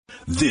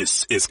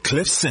This is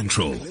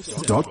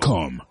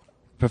CliffCentral.com.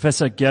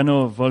 Professor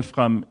Gernot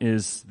Wolfram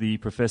is the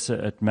professor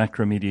at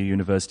Macromedia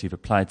University of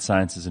Applied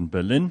Sciences in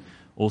Berlin.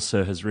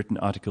 Also has written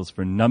articles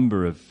for a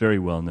number of very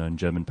well-known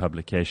German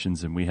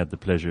publications, and we had the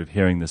pleasure of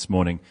hearing this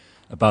morning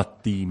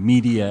about the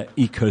media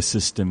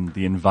ecosystem,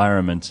 the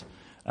environment.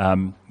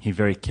 He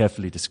very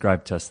carefully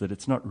described to us that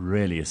it's not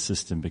really a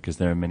system because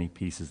there are many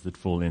pieces that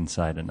fall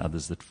inside and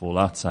others that fall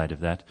outside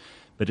of that.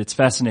 But it's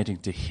fascinating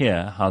to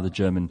hear how the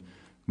German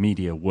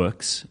media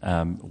works,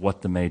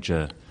 what the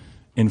major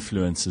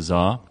influences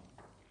are.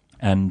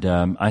 And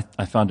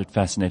I found it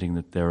fascinating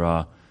that there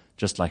are,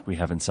 just like we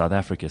have in South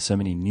Africa, so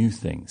many new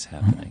things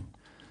happening.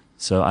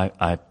 So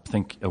I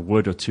think a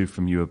word or two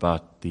from you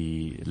about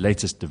the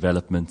latest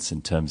developments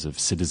in terms of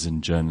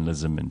citizen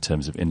journalism, in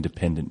terms of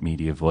independent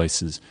media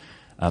voices.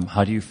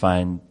 How do you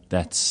find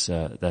that's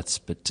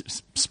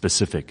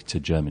specific to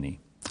Germany?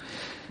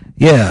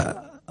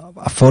 Yeah.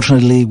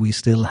 Fortunately, we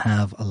still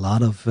have a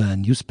lot of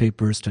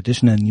newspapers,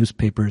 traditional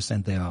newspapers,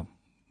 and they are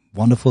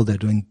wonderful. They're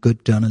doing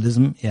good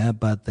journalism, yeah,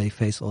 but they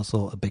face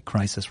also a big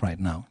crisis right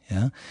now,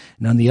 yeah.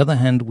 And on the other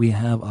hand, we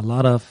have a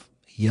lot of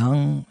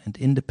young and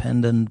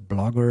independent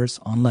bloggers,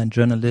 online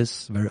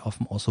journalists, very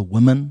often also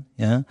women,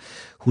 yeah,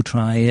 who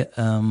try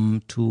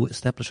to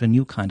establish a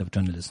new kind of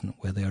journalism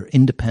where they are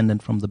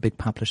independent from the big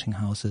publishing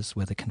houses,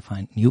 where they can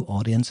find new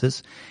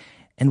audiences,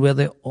 and where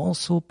they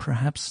also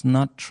perhaps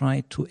not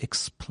try to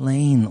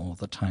explain all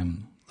the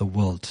time the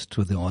world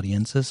to the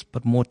audiences,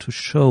 but more to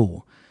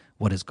show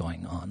what is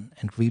going on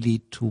and really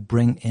to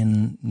bring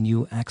in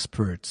new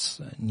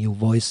experts, new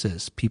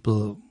voices,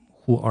 people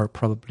who are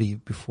probably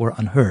before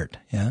unheard.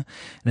 Yeah,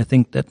 and I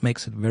think that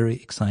makes it very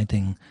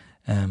exciting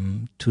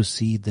to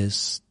see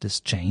this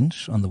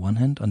change on the one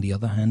hand. On the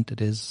other hand,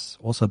 it is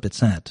also a bit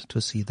sad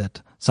to see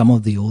that some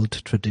of the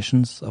old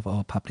traditions of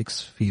our public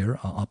sphere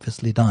are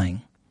obviously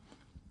dying.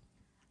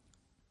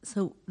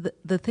 So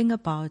the thing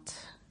about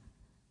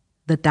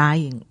the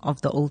dying of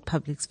the old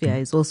public sphere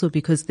is also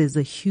because there's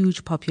a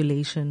huge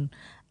population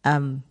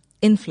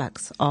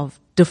influx of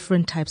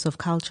different types of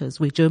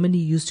cultures, where Germany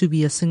used to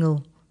be a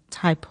single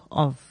type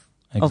of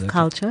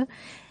culture.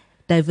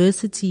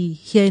 Diversity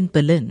here in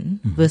Berlin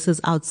versus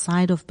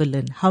outside of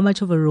Berlin, how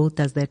much of a role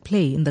does that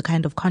play in the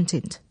kind of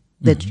content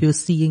that you're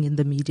seeing in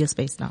the media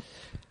space now?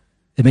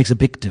 It makes a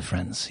big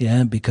difference,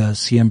 yeah,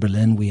 because here in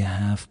Berlin we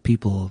have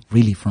people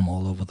really from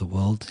all over the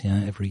world.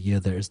 Yeah, every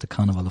year there is the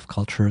Carnival of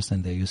Cultures,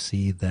 and there you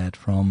see that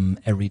from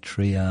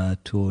Eritrea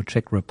to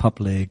Czech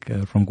Republic,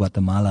 from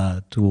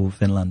Guatemala to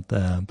Finland,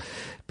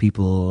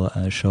 people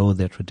show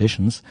their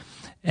traditions.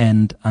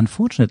 And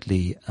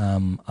unfortunately,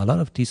 a lot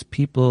of these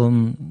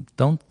people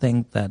don't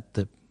think that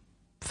the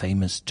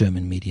famous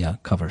German media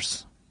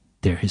covers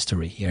their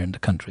history here in the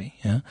country.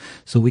 Yeah,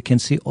 so we can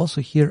see also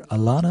here a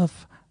lot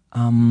of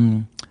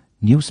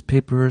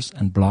newspapers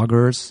and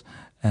bloggers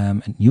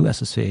and new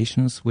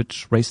associations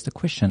which raise the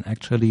question,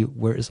 actually,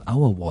 where is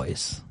our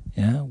voice?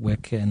 Yeah,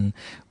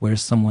 where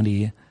is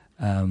somebody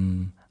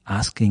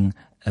asking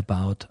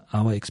about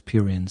our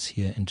experience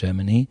here in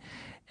Germany?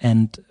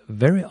 And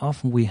very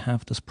often we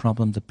have this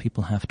problem that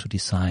people have to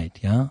decide,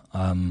 yeah?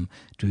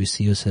 Do you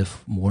see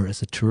yourself more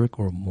as a Turk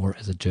or more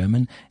as a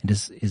German? And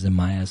this is a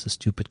Maya as a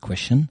stupid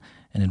question.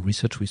 And in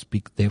research we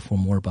speak therefore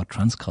more about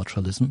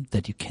transculturalism,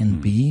 that you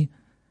can be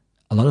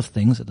a lot of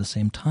things at the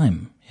same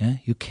time. Yeah,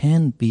 you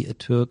can be a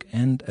Turk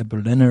and a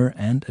Berliner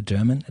and a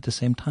German at the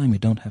same time. You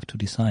don't have to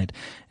decide.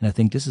 And I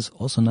think this is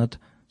also not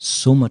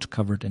so much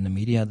covered in the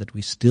media, that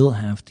we still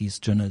have these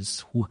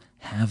journalists who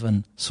have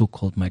a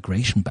so-called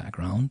migration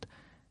background,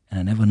 and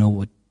I never know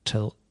what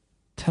tell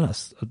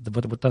us.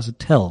 What does it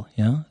tell?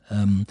 Yeah,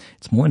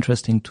 it's more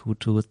interesting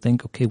to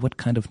think, okay, what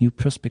kind of new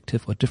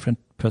perspective or different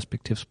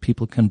perspectives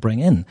people can bring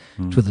in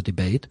to the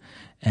debate.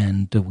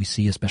 And we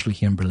see, especially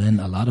here in Berlin,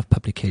 a lot of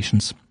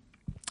publications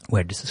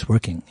where this is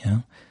working.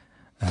 Yeah,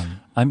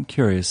 I'm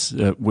curious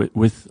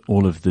with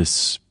all of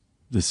this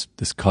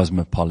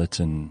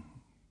cosmopolitan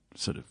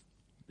sort of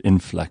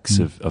influx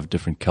of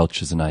different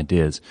cultures and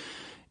ideas.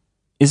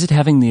 Is it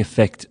having the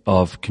effect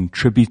of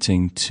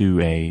contributing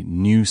to a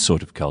new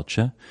sort of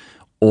culture,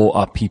 or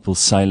are people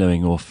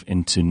siloing off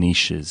into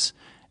niches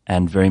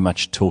and very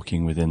much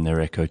talking within their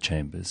echo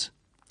chambers?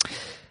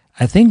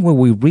 I think what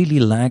we really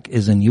lack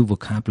is a new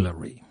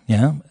vocabulary.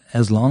 Yeah,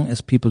 as long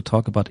as people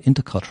talk about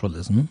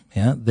interculturalism,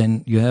 yeah,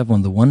 then you have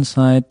on the one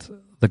side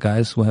the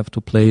guys who have to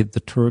play the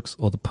Turks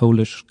or the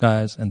Polish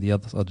guys, and the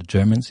others are the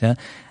Germans. Yeah,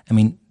 I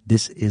mean,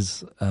 this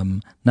is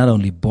not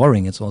only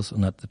boring; it's also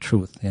not the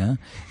truth. Yeah,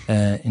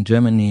 in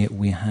Germany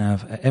we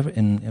have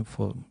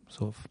for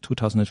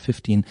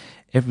 2015,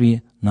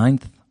 every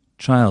 9th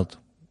child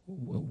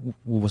who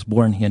was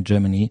born here in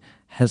Germany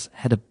has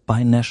had a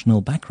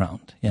binational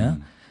background. Yeah.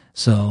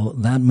 So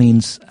that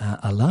means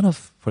a lot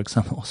of, for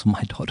example, also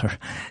my daughter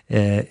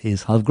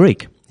is half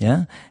Greek,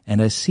 yeah?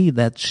 And I see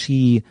that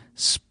she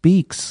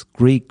speaks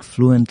Greek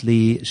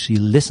fluently. She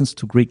listens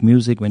to Greek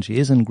music when she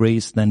is in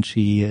Greece. Then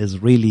she is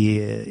really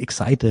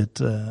excited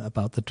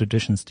about the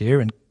traditions there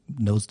and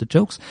knows the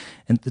jokes.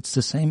 And it's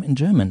the same in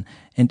German.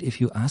 And if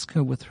you ask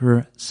her with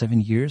her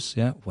 7 years,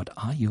 what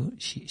are you?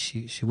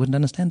 She wouldn't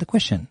understand the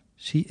question.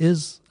 She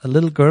is a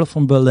little girl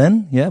from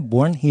Berlin,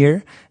 born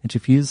here, and she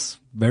feels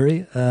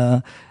very,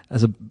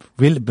 as a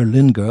real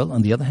Berlin girl.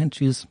 On the other hand,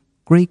 she is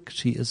Greek,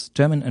 she is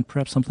German, and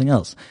perhaps something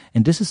else.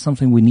 And this is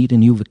something we need a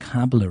new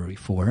vocabulary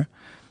for.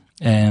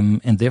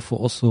 And therefore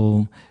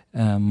also,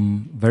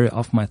 very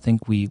often I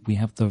think we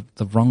have the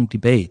wrong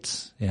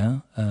debates,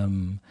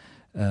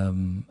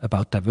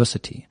 about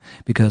diversity.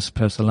 Because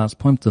perhaps the last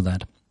point to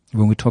that,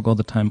 when we talk all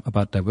the time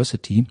about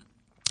diversity,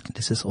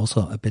 this is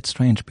also a bit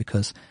strange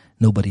because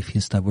nobody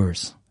feels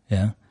diverse,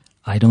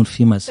 I don't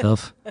feel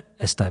myself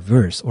as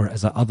diverse or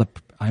as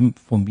I'm,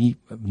 for me,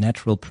 a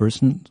natural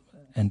person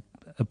and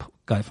a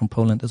guy from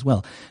Poland as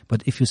well.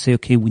 But if you say,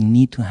 okay, we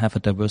need to have a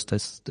diverse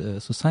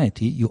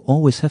society, you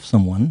always have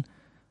someone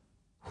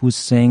who's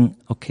saying,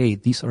 okay,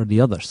 these are the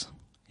others,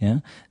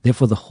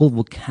 Therefore, the whole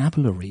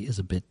vocabulary is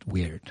a bit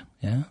weird,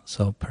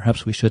 So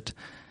perhaps we should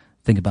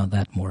think about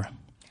that more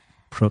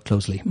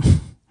closely.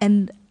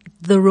 And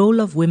the role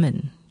of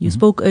women. You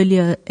spoke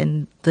earlier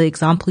in the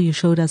example you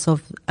showed us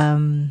of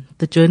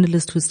the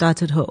journalist who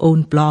started her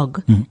own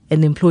blog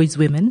and employs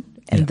women,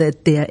 and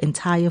that their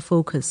entire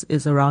focus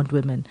is around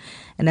women.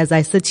 And as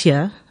I sit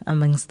here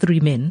amongst 3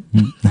 men,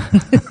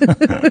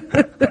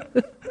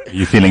 are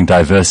you feeling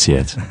diverse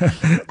yet?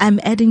 I'm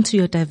adding to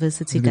your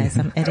diversity, guys.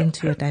 I'm adding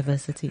to your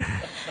diversity.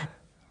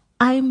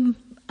 I'm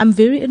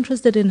very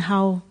interested in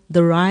how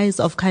the rise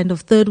of kind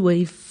of third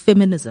wave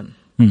feminism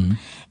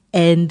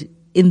and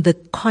in the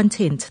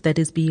content that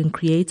is being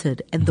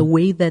created and the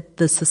way that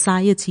the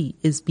society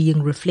is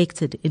being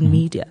reflected in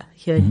media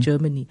here in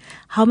Germany,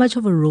 how much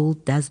of a role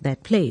does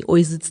that play? Or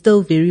is it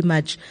still very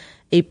much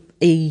a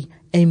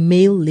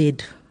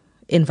male-led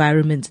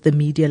environment, the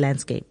media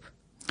landscape?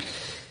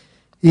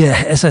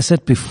 Yeah, as I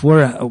said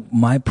before,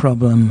 my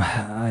problem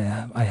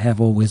I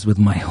have always with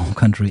my home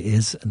country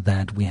is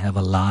that we have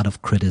a lot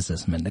of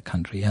criticism in the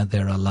country.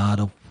 There are a lot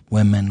of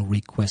women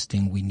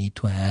requesting we need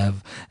to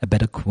have a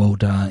better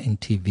quota in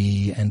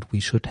TV and we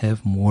should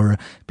have more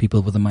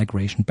people with a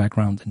migration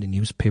background in the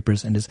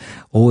newspapers, and it's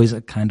always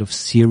a kind of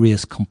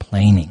serious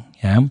complaining,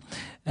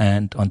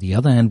 And on the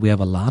other hand, we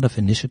have a lot of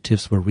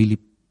initiatives where really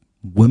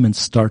women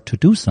start to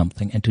do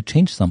something and to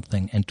change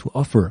something and to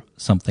offer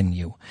something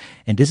new.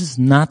 And this is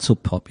not so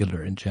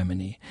popular in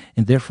Germany.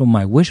 And therefore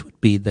my wish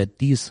would be that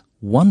these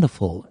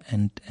wonderful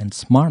and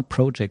smart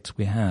projects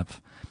we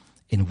have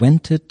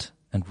invented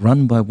and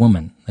run by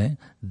women,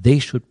 they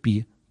should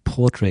be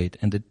portrayed,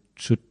 and it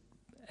should,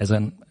 as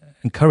an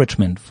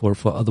encouragement for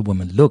other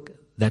women, look,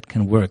 that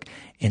can work,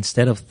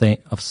 instead of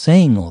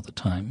saying all the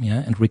time,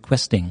 and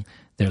requesting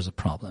there's a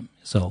problem.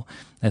 So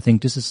I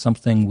think this is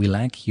something we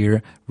lack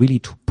here, really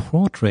to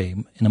portray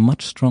in a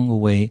much stronger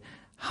way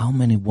how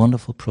many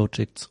wonderful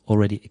projects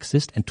already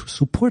exist and to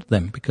support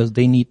them, because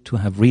they need to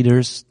have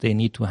readers, they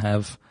need to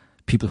have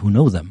people who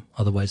know them,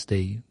 otherwise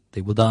they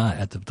will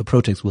die, the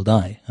projects will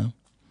die.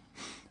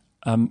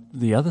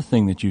 The other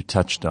thing that you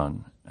touched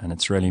on, and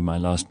it's really my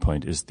last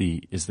point, is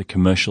the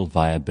commercial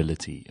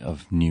viability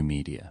of new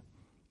media.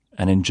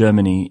 And in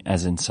Germany,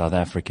 as in South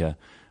Africa,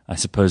 I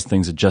suppose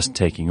things are just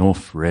taking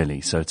off,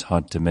 really, so it's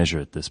hard to measure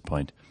at this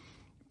point.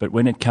 But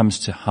when it comes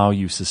to how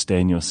you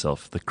sustain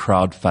yourself, the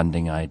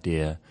crowdfunding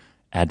idea,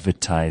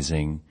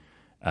 advertising,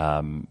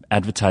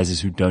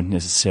 advertisers who don't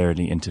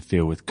necessarily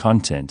interfere with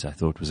content, I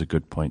thought was a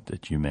good point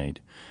that you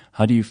made.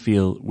 How do you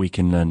feel we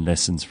can learn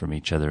lessons from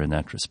each other in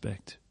that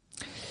respect?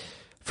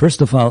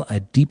 First of all, I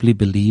deeply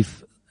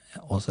believe,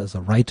 also as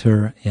a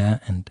writer,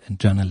 and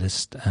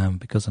journalist,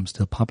 because I'm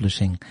still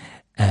publishing,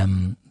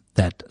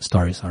 that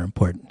stories are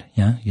important.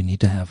 You need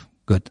to have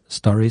good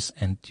stories,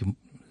 and you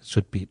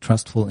should be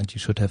trustful, and you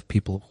should have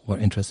people who are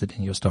interested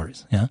in your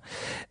stories.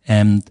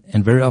 And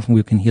very often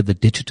we can hear that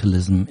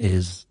digitalism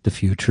is the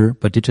future,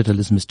 but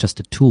digitalism is just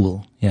a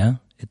tool. The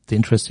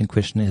interesting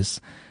question is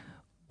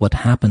what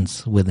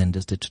happens within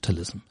this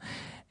digitalism.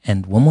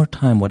 And one more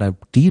time, what I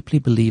deeply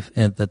believe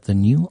is that the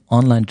new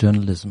online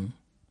journalism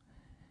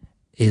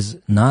is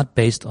not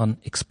based on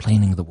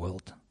explaining the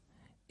world,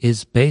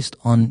 is based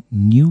on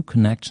new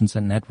connections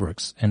and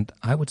networks. And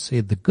I would say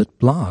the good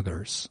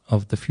bloggers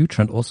of the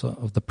future and also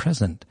of the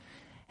present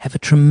have a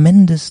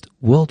tremendous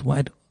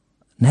worldwide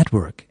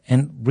network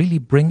and really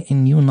bring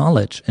in new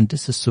knowledge. And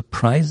this is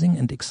surprising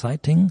and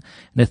exciting.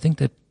 And I think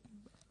that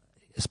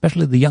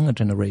especially the younger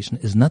generation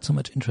is not so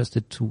much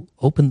interested to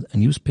open a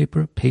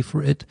newspaper, pay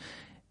for it,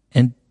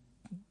 and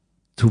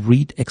to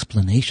read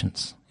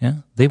explanations.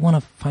 They want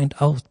to find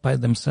out by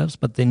themselves,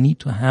 but they need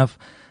to have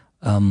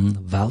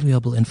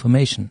valuable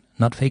information,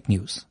 not fake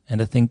news.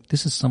 And I think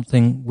this is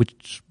something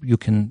which you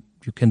can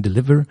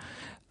deliver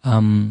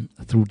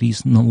through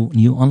these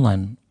new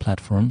online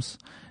platforms.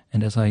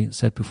 And as I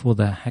said before,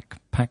 the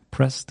Hackpack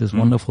Press, this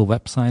wonderful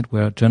website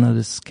where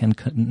journalists can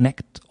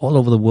connect all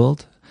over the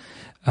world.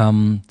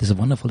 This is a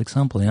wonderful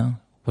example,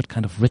 what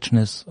kind of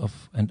richness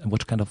and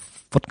what kind of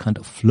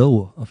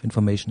flow of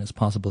information is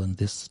possible in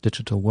this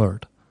digital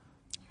world.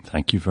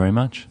 Thank you very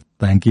much.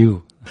 Thank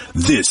you.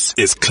 This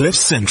is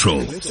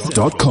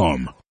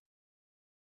CliffCentral.com.